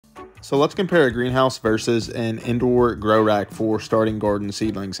So let's compare a greenhouse versus an indoor grow rack for starting garden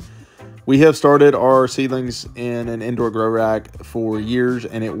seedlings. We have started our seedlings in an indoor grow rack for years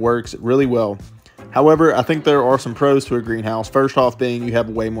and it works really well. However, I think there are some pros to a greenhouse. First off being you have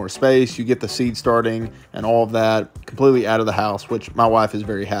way more space, you get the seed starting and all of that completely out of the house, which my wife is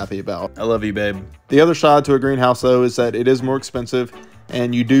very happy about. I love you, babe. The other side to a greenhouse though is that it is more expensive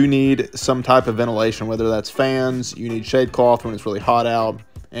and you do need some type of ventilation, whether that's fans, you need shade cloth when it's really hot out,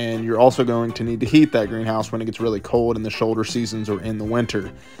 and you're also going to need to heat that greenhouse when it gets really cold in the shoulder seasons or in the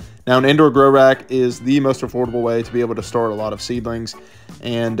winter. Now, an indoor grow rack is the most affordable way to be able to start a lot of seedlings,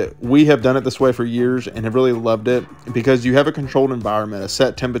 and we have done it this way for years and have really loved it because you have a controlled environment, a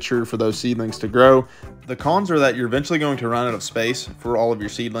set temperature for those seedlings to grow. The cons are that you're eventually going to run out of space for all of your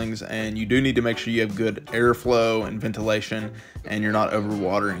seedlings, and you do need to make sure you have good airflow and ventilation and you're not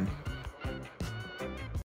overwatering.